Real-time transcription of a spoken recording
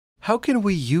How can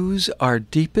we use our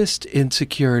deepest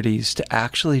insecurities to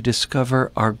actually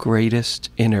discover our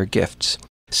greatest inner gifts?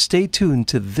 Stay tuned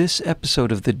to this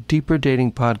episode of the Deeper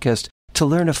Dating Podcast to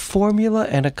learn a formula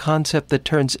and a concept that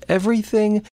turns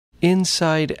everything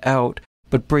inside out,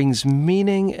 but brings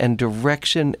meaning and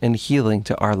direction and healing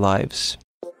to our lives.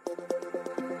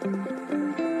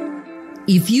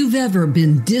 If you've ever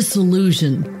been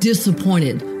disillusioned,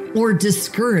 disappointed, or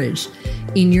discouraged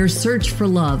in your search for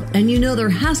love, and you know there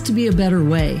has to be a better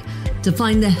way to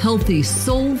find the healthy,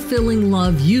 soul-filling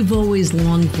love you've always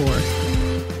longed for,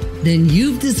 then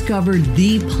you've discovered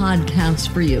the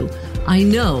podcast for you. I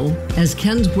know, as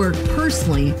Ken's work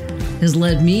personally has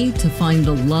led me to find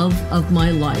the love of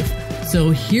my life. So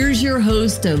here's your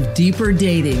host of Deeper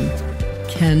Dating,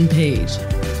 Ken Page.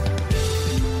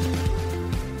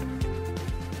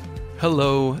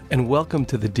 Hello, and welcome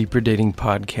to the Deeper Dating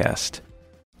Podcast.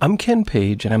 I'm Ken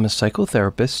Page, and I'm a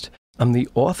psychotherapist. I'm the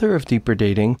author of Deeper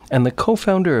Dating and the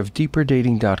co-founder of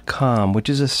deeperdating.com, which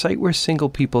is a site where single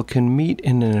people can meet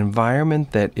in an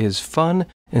environment that is fun,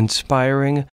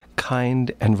 inspiring,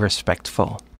 kind, and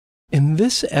respectful. In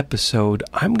this episode,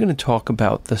 I'm going to talk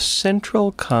about the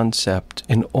central concept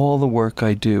in all the work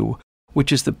I do,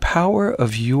 which is the power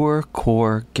of your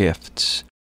core gifts.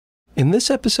 In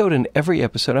this episode and every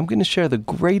episode, I'm going to share the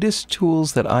greatest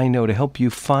tools that I know to help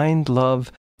you find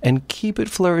love and keep it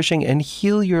flourishing and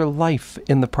heal your life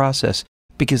in the process,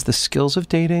 because the skills of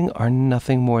dating are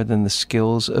nothing more than the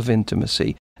skills of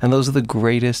intimacy. And those are the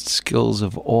greatest skills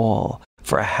of all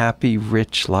for a happy,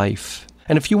 rich life.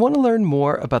 And if you want to learn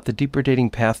more about the Deeper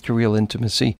Dating path to real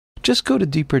intimacy, just go to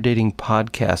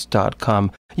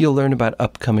deeperdatingpodcast.com. You'll learn about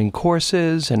upcoming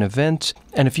courses and events.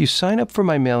 And if you sign up for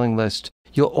my mailing list,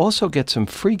 you'll also get some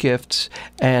free gifts,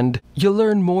 and you'll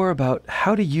learn more about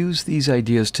how to use these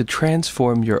ideas to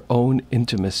transform your own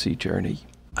intimacy journey.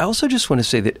 I also just want to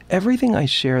say that everything I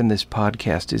share in this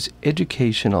podcast is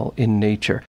educational in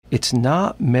nature. It's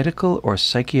not medical or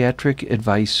psychiatric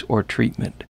advice or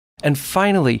treatment. And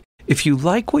finally, if you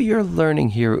like what you're learning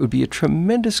here, it would be a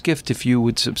tremendous gift if you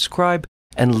would subscribe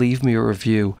and leave me a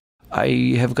review.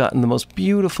 I have gotten the most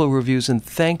beautiful reviews, and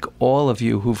thank all of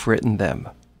you who've written them.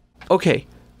 Okay,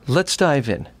 let's dive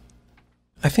in.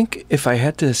 I think if I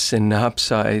had to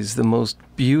synopsize the most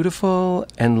beautiful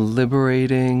and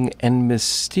liberating and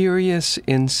mysterious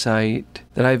insight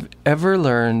that I've ever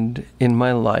learned in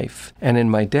my life and in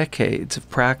my decades of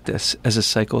practice as a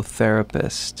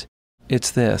psychotherapist,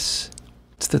 it's this.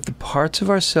 It's that the parts of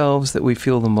ourselves that we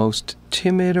feel the most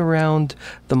timid around,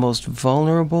 the most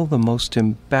vulnerable, the most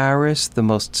embarrassed, the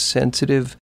most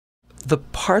sensitive, the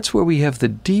parts where we have the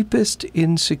deepest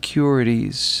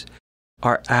insecurities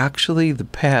are actually the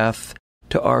path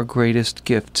to our greatest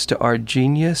gifts, to our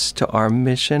genius, to our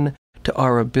mission, to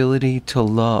our ability to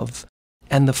love.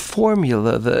 And the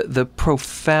formula, the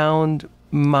profound,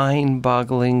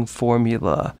 mind-boggling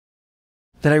formula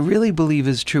that I really believe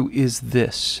is true is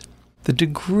this: the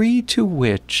degree to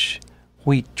which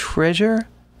we treasure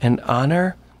and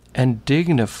honor and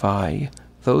dignify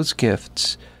those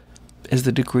gifts is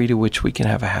the degree to which we can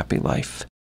have a happy life,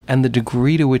 and the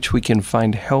degree to which we can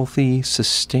find healthy,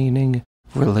 sustaining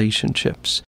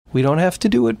relationships. We don't have to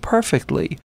do it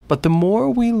perfectly, but the more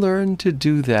we learn to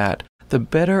do that, the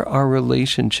better our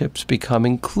relationships become,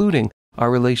 including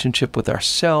our relationship with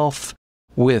ourselves,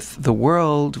 with the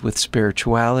world, with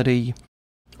spirituality,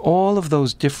 all of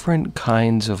those different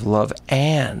kinds of love.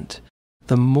 And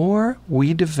the more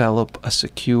we develop a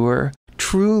secure,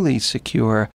 truly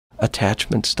secure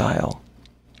attachment style.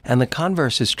 And the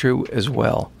converse is true as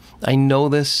well. I know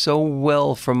this so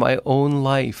well from my own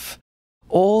life.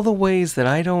 All the ways that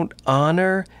I don't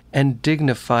honor and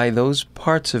dignify those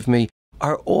parts of me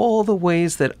are all the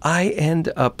ways that I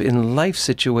end up in life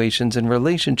situations and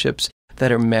relationships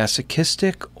that are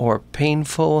masochistic or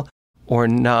painful or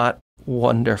not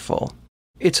wonderful.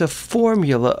 It's a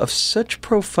formula of such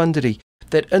profundity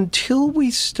that until we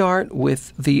start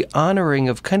with the honoring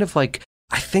of kind of like,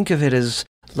 I think of it as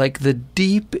like the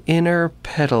deep inner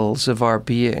petals of our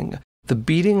being, the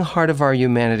beating heart of our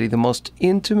humanity, the most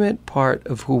intimate part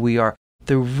of who we are,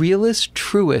 the realest,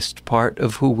 truest part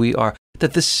of who we are,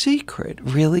 that the secret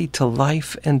really to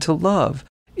life and to love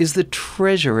is the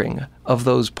treasuring of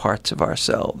those parts of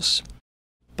ourselves.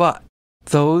 But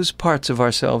those parts of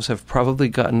ourselves have probably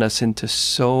gotten us into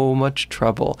so much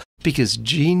trouble because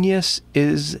genius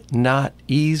is not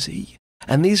easy.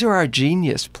 And these are our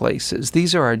genius places.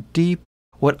 These are our deep,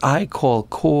 what I call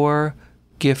core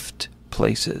gift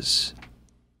places.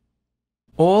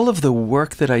 All of the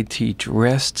work that I teach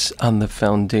rests on the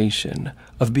foundation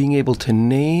of being able to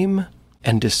name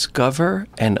and discover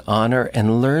and honor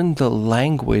and learn the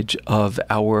language of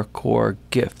our core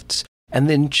gifts, and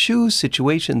then choose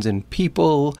situations and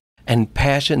people and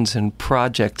passions and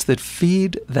projects that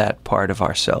feed that part of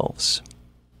ourselves.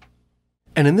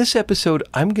 And in this episode,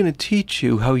 I'm going to teach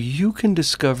you how you can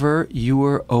discover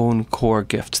your own core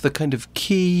gifts, the kind of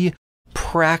key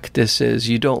practices.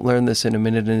 You don't learn this in a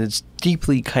minute, and it's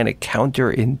deeply kind of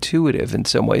counterintuitive in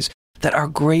some ways, that our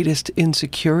greatest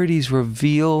insecurities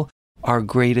reveal our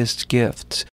greatest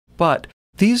gifts. But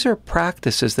these are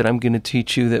practices that I'm going to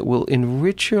teach you that will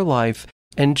enrich your life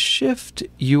and shift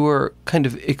your kind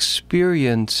of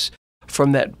experience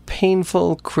from that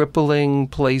painful, crippling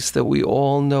place that we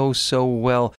all know so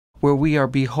well, where we are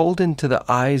beholden to the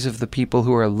eyes of the people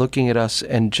who are looking at us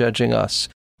and judging us,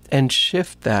 and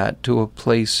shift that to a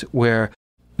place where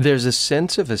there's a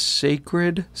sense of a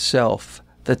sacred self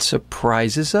that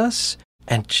surprises us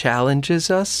and challenges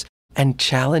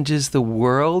the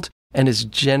world, and is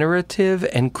generative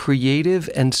and creative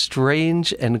and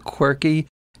strange and quirky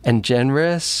and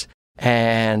generous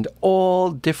and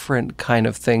all different kind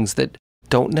of things that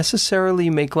don't necessarily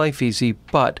make life easy.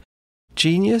 But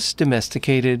genius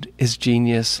domesticated is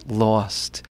genius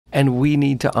lost, and we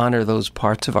need to honor those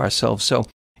parts of ourselves. So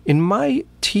in my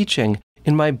teaching,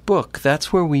 in my book,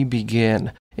 that's where we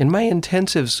begin. In my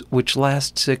intensives, which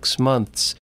last 6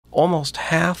 months, almost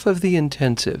half of the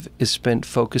intensive is spent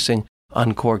focusing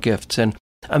on core gifts. And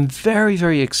I'm very,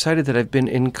 very excited that I've been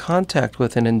in contact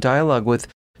with and in dialogue with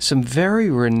some very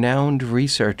renowned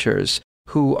researchers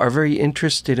who are very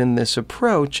interested in this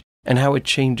approach and how it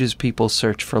changes people's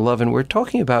search for love. And we're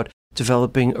talking about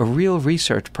developing a real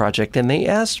research project. And they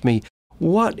asked me,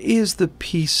 what is the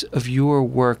piece of your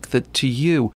work that to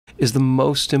you is the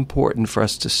most important for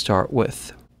us to start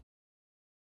with?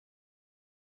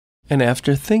 And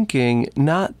after thinking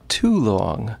not too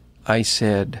long, I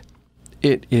said,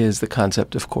 it is the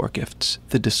concept of core gifts,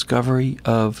 the discovery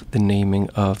of, the naming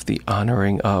of, the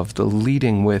honoring of, the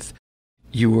leading with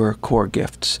your core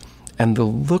gifts, and the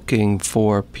looking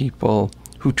for people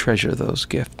who treasure those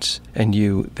gifts and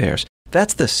you theirs.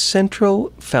 That's the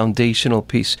central foundational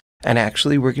piece. And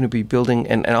actually, we're going to be building,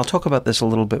 and I'll talk about this a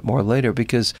little bit more later,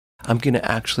 because I'm going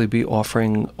to actually be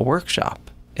offering a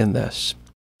workshop in this.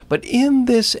 But in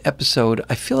this episode,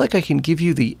 I feel like I can give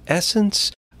you the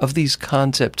essence of these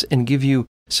concepts and give you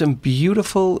some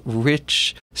beautiful,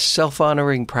 rich,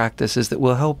 self-honoring practices that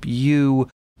will help you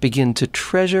begin to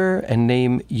treasure and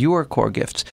name your core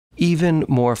gifts even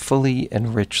more fully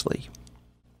and richly.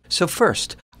 So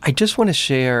first, I just want to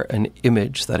share an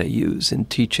image that I use in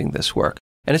teaching this work.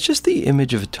 And it's just the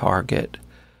image of a target.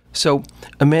 So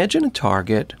imagine a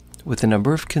target with a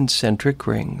number of concentric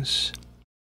rings.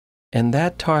 And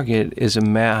that target is a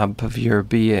map of your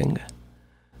being.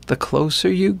 The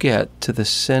closer you get to the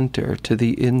center, to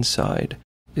the inside,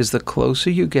 is the closer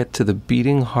you get to the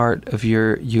beating heart of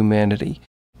your humanity.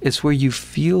 It's where you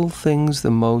feel things the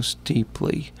most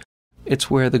deeply. It's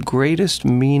where the greatest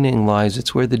meaning lies.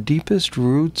 It's where the deepest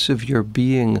roots of your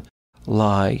being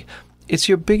lie. It's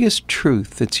your biggest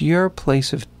truth. It's your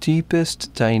place of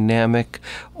deepest dynamic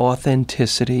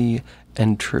authenticity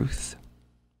and truth.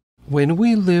 When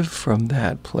we live from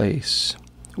that place,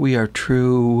 we are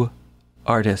true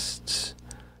artists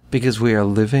because we are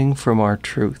living from our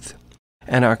truth.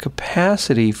 And our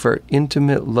capacity for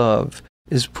intimate love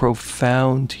is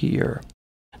profound here.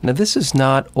 Now, this is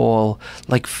not all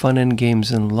like fun and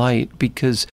games and light,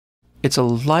 because it's a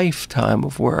lifetime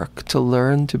of work to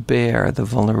learn to bear the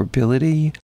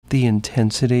vulnerability, the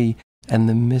intensity, and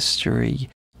the mystery,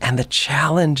 and the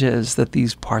challenges that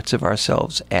these parts of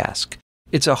ourselves ask.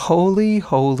 It's a holy,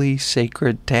 holy,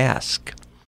 sacred task.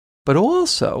 But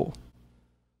also,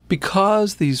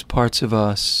 because these parts of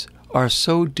us are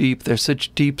so deep, they're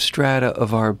such deep strata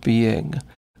of our being,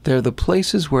 they're the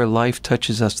places where life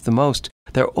touches us the most.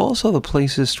 They're also the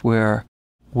places where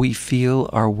we feel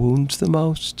our wounds the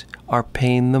most, our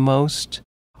pain the most,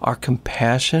 our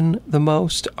compassion the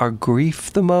most, our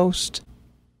grief the most.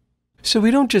 So we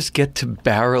don't just get to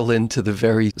barrel into the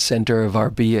very center of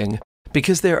our being,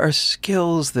 because there are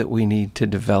skills that we need to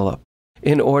develop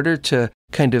in order to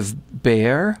kind of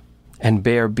bear, and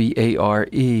bear,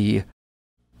 B-A-R-E,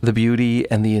 the beauty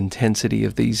and the intensity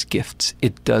of these gifts.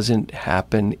 It doesn't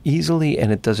happen easily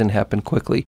and it doesn't happen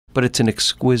quickly, but it's an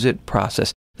exquisite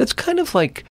process. That's kind of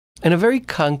like, in a very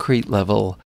concrete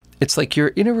level, it's like you're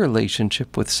in a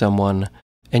relationship with someone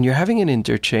and you're having an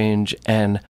interchange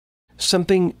and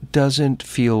something doesn't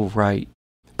feel right,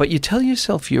 but you tell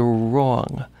yourself you're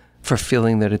wrong for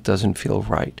feeling that it doesn't feel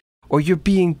right, or you're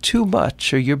being too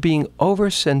much, or you're being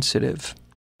oversensitive.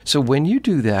 So when you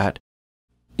do that,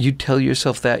 you tell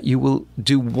yourself that, you will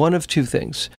do one of two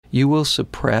things. You will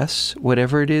suppress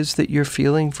whatever it is that you're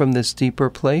feeling from this deeper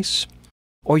place,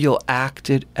 or you'll act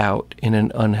it out in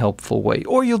an unhelpful way,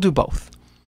 or you'll do both.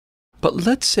 But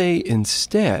let's say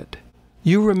instead,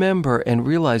 you remember and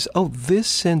realize, oh, this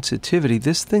sensitivity,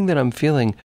 this thing that I'm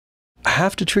feeling, I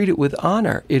have to treat it with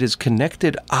honor. It is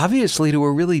connected, obviously, to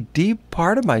a really deep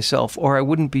part of myself, or I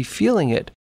wouldn't be feeling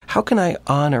it. How can I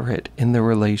honor it in the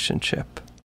relationship?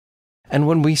 And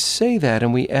when we say that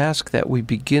and we ask that, we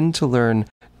begin to learn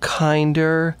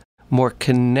kinder, more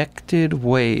connected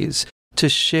ways to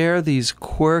share these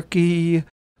quirky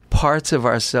parts of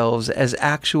ourselves as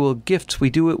actual gifts. We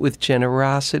do it with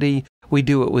generosity. We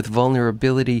do it with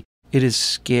vulnerability. It is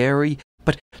scary.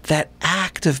 But that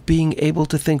act of being able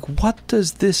to think, what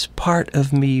does this part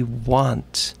of me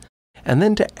want? And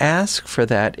then to ask for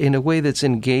that in a way that's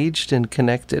engaged and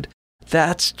connected,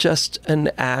 that's just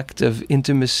an act of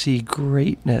intimacy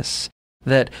greatness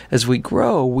that as we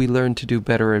grow, we learn to do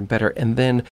better and better. And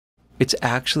then it's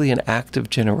actually an act of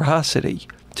generosity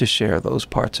to share those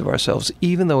parts of ourselves.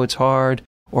 Even though it's hard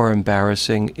or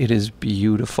embarrassing, it is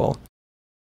beautiful.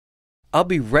 I'll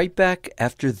be right back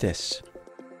after this.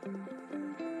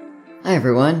 Hi,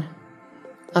 everyone.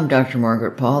 I'm Dr.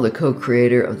 Margaret Paul, the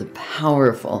co-creator of the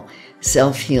powerful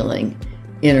self-healing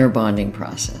inner bonding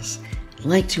process. I'd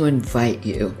like to invite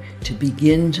you to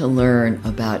begin to learn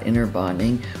about inner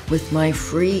bonding with my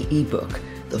free ebook,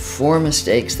 The 4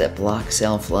 Mistakes That Block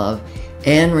Self-Love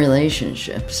and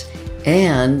Relationships,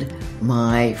 and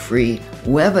my free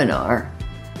webinar,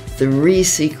 3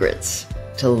 Secrets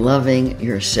to Loving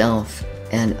Yourself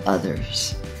and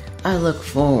Others. I look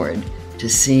forward to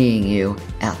seeing you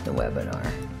at the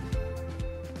webinar.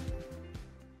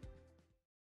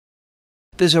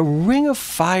 There's a ring of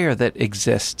fire that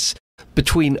exists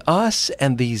between us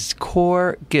and these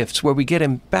core gifts where we get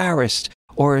embarrassed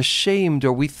or ashamed,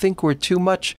 or we think we're too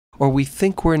much, or we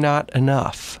think we're not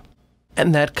enough.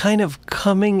 And that kind of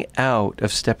coming out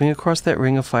of stepping across that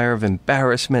ring of fire of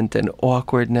embarrassment and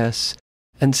awkwardness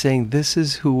and saying, this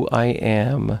is who I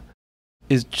am,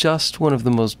 is just one of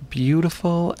the most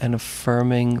beautiful and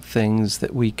affirming things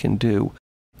that we can do.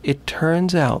 It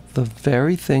turns out the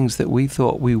very things that we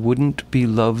thought we wouldn't be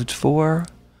loved for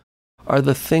are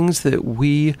the things that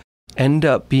we end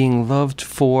up being loved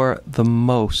for the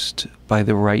most by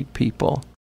the right people.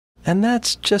 And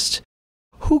that's just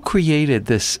who created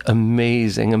this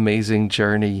amazing, amazing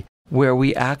journey where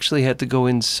we actually had to go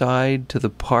inside to the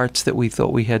parts that we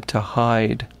thought we had to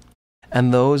hide.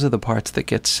 And those are the parts that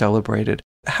get celebrated.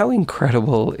 How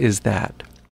incredible is that?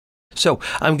 So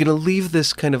I'm going to leave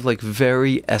this kind of like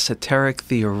very esoteric,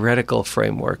 theoretical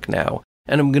framework now,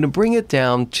 and I'm going to bring it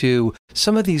down to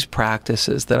some of these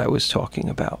practices that I was talking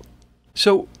about.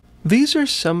 So these are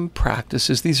some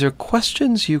practices, these are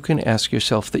questions you can ask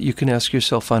yourself that you can ask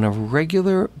yourself on a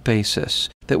regular basis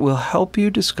that will help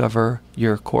you discover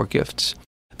your core gifts.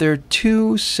 There are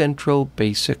 2 central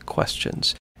basic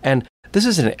questions, and this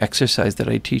is an exercise that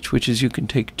I teach, which is you can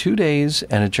take 2 days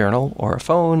and a journal or a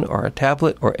phone or a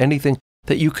tablet or anything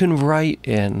that you can write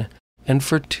in. And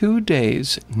for 2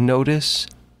 days, notice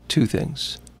 2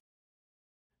 things.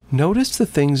 Notice the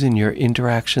things in your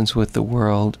interactions with the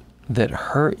world that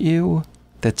hurt you,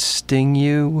 that sting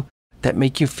you, that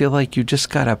make you feel like you just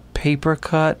got a paper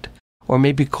cut, or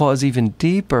maybe cause even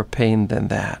deeper pain than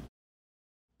that.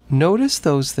 Notice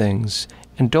those things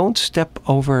and don't step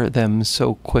over them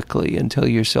so quickly and tell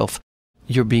yourself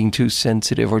you're being too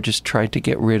sensitive or just try to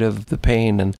get rid of the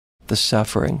pain and the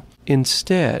suffering.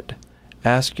 Instead,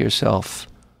 ask yourself,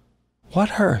 what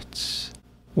hurts?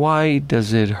 Why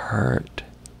does it hurt?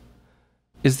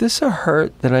 Is this a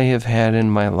hurt that I have had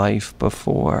in my life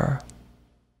before?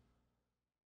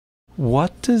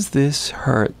 What does this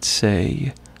hurt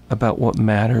say about what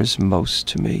matters most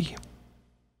to me?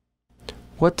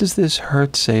 What does this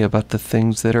hurt say about the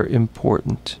things that are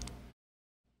important?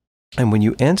 And when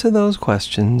you answer those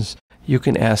questions, you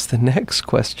can ask the next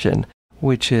question,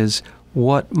 which is,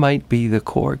 what might be the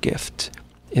core gift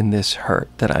in this hurt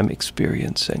that I'm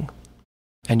experiencing?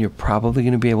 And you're probably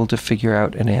going to be able to figure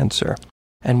out an answer.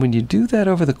 And when you do that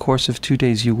over the course of 2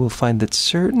 days, you will find that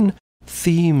certain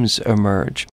themes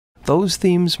emerge. Those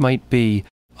themes might be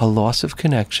a loss of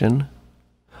connection,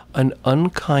 an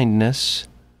unkindness,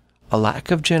 a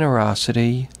lack of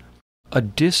generosity, a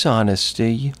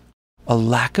dishonesty, a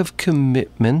lack of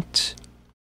commitment.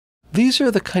 These are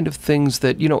the kind of things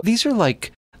that, these are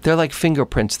they're like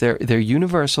fingerprints. They're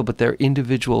universal, but they're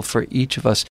individual for each of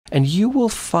us. And you will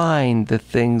find the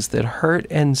things that hurt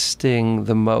and sting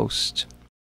the most.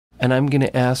 And I'm going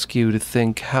to ask you to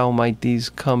think, how might these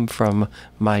come from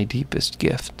my deepest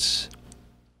gifts?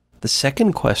 The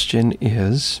second question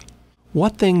is,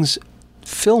 what things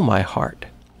fill my heart?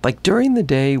 Like during the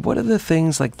day, what are the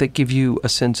things like that give you a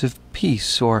sense of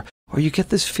peace, or you get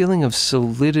this feeling of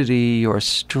solidity or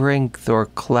strength or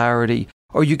clarity,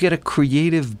 or you get a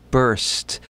creative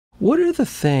burst? What are the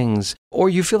things, or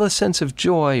you feel a sense of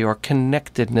joy or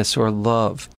connectedness or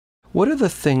love? What are the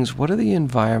things, what are the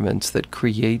environments that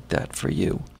create that for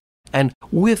you? And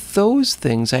with those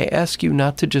things, I ask you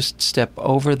not to just step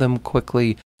over them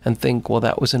quickly and think, well,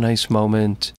 that was a nice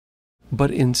moment, but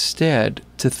instead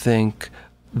to think,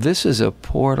 this is a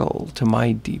portal to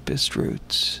my deepest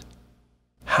roots.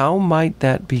 How might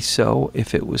that be so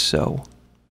if it was so?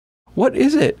 What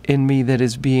is it in me that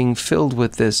is being filled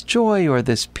with this joy or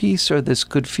this peace or this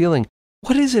good feeling?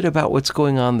 What is it about what's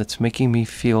going on that's making me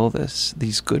feel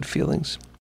these good feelings?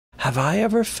 Have I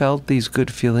ever felt these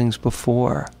good feelings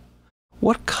before?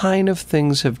 What kind of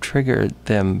things have triggered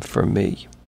them for me?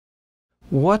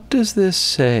 What does this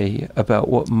say about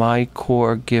what my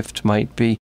core gift might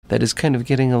be that is kind of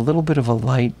getting a little bit of a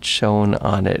light shone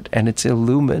on it and it's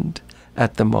illumined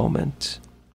at the moment?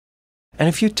 And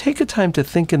if you take a time to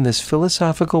think in this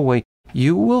philosophical way,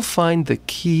 you will find the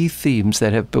key themes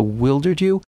that have bewildered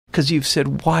you because you've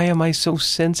said, why am I so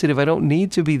sensitive? I don't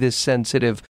need to be this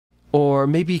sensitive. Or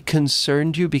maybe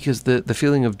concerned you because the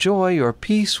feeling of joy or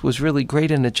peace was really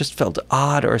great and it just felt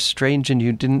odd or strange and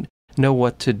you didn't know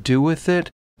what to do with it.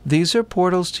 These are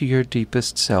portals to your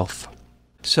deepest self.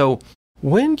 So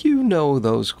when you know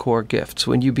those core gifts,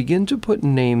 when you begin to put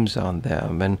names on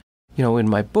them, and in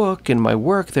my book, in my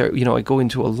work there, I go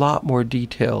into a lot more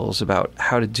details about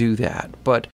how to do that.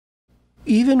 But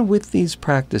even with these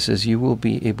practices, you will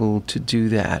be able to do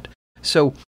that.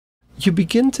 So you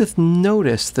begin to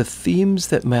notice the themes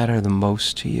that matter the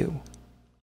most to you.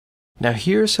 Now,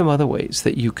 here are some other ways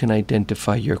that you can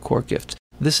identify your core gifts.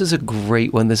 This is a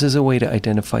great one. This is a way to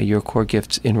identify your core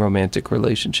gifts in romantic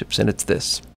relationships, and it's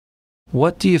this.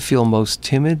 What do you feel most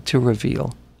timid to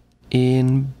reveal?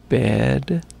 In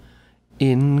bed,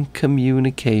 in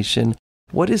communication.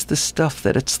 What is the stuff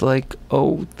that it's like,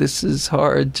 oh, this is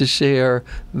hard to share.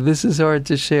 This is hard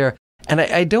to share. And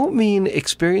I don't mean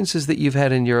experiences that you've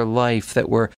had in your life that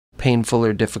were painful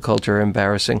or difficult or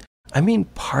embarrassing. I mean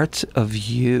parts of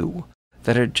you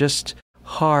that are just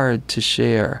hard to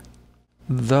share.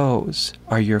 Those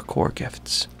are your core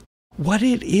gifts. What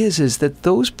it is that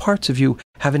those parts of you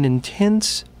have an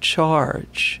intense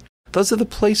charge. Those are the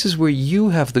places where you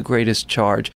have the greatest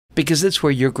charge because it's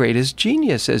where your greatest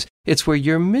genius is. It's where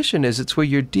your mission is. It's where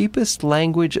your deepest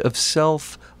language of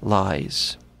self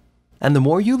lies. And the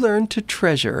more you learn to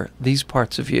treasure these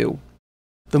parts of you,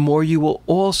 the more you will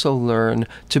also learn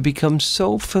to become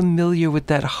so familiar with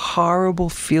that horrible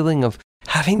feeling of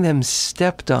having them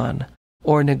stepped on,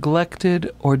 or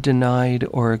neglected, or denied,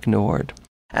 or ignored.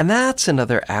 And that's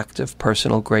another act of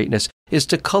personal greatness, is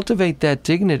to cultivate that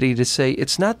dignity to say,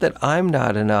 it's not that I'm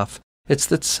not enough, it's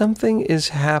that something is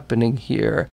happening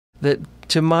here that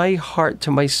to my heart, to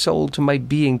my soul, to my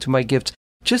being, to my gifts,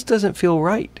 just doesn't feel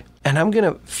right. And I'm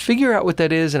going to figure out what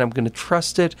that is, and I'm going to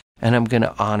trust it, and I'm going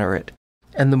to honor it.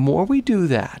 And the more we do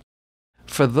that,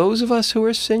 for those of us who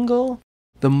are single,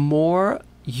 the more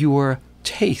your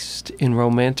taste in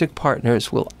romantic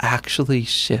partners will actually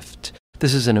shift.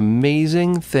 This is an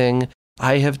amazing thing.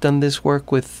 I have done this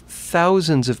work with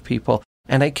thousands of people,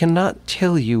 and I cannot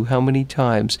tell you how many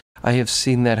times I have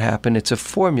seen that happen. It's a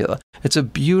formula. It's a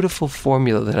beautiful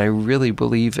formula that I really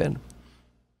believe in.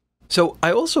 So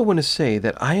I also want to say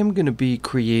that I am going to be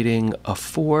creating a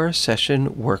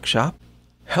 4-session workshop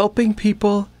helping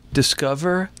people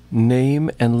discover,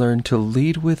 name, and learn to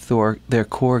lead with their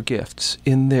core gifts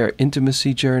in their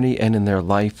intimacy journey and in their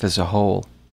life as a whole.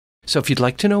 So if you'd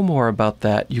like to know more about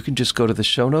that, you can just go to the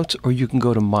show notes or you can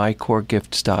go to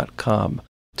mycoregifts.com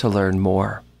to learn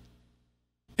more.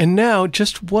 And now,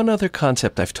 just one other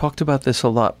concept. I've talked about this a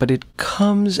lot, but it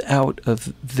comes out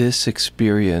of this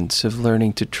experience of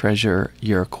learning to treasure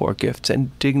your core gifts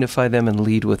and dignify them and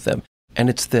lead with them. And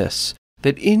it's this,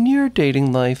 that in your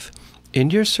dating life, in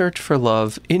your search for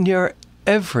love, in your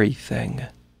everything,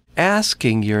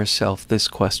 asking yourself this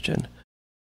question,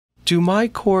 do my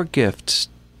core gifts,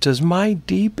 does my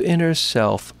deep inner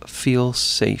self feel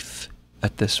safe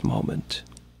at this moment?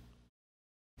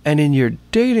 And in your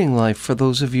dating life, for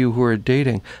those of you who are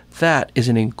dating, that is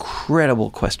an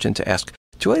incredible question to ask.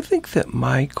 Do I think that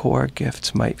my core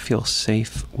gifts might feel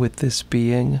safe with this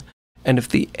being? And if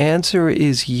the answer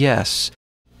is yes,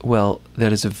 well,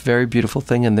 that is a very beautiful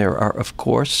thing. And there are, of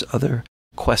course, other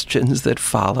questions that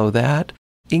follow that,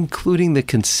 including the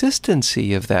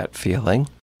consistency of that feeling.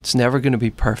 It's never going to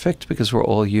be perfect because we're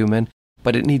all human.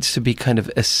 but it needs to be kind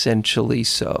of essentially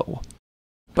so.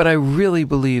 But I really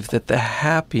believe that the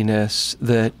happiness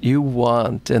that you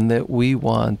want and that we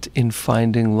want in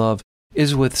finding love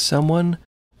is with someone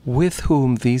with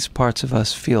whom these parts of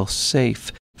us feel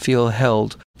safe, feel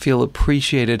held, feel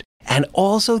appreciated, and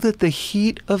also that the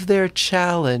heat of their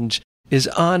challenge is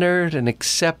honored and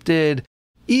accepted,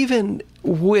 even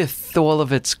with all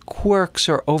of its quirks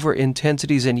or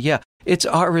over-intensities. And yeah, it's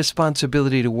our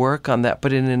responsibility to work on that,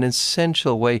 but in an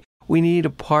essential way. We need a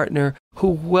partner who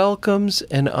welcomes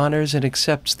and honors and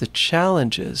accepts the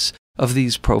challenges of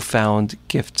these profound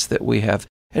gifts that we have.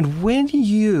 And when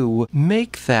you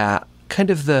make that kind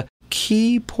of the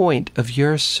key point of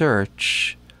your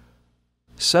search,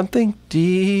 something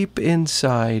deep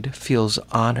inside feels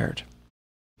honored,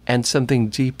 and something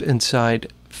deep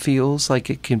inside feels like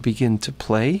it can begin to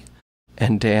play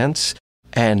and dance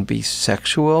and be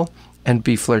sexual and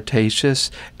be flirtatious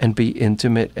and be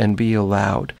intimate and be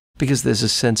allowed, because there's a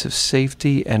sense of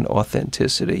safety and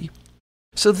authenticity.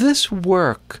 So this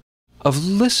work of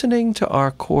listening to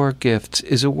our core gifts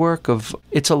is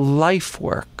it's a life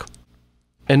work.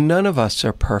 And none of us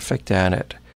are perfect at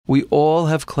it. We all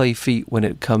have clay feet when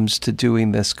it comes to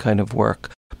doing this kind of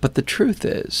work. But the truth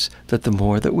is that the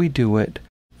more that we do it,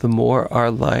 the more our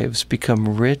lives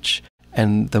become rich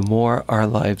and the more our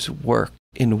lives work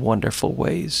in wonderful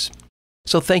ways.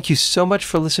 So thank you so much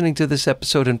for listening to this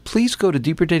episode, and please go to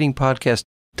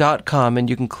deeperdatingpodcast.com and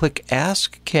you can click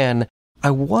Ask Ken.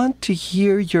 I want to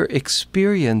hear your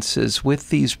experiences with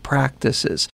these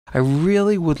practices. I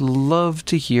really would love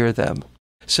to hear them.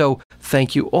 So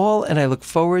thank you all, and I look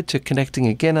forward to connecting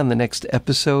again on the next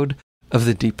episode of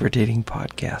the Deeper Dating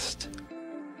Podcast.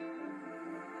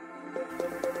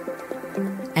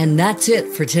 And that's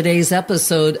it for today's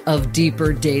episode of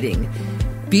Deeper Dating.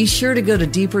 Be sure to go to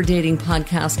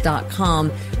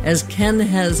deeperdatingpodcast.com as Ken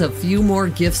has a few more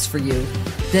gifts for you.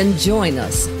 Then join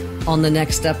us on the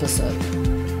next episode.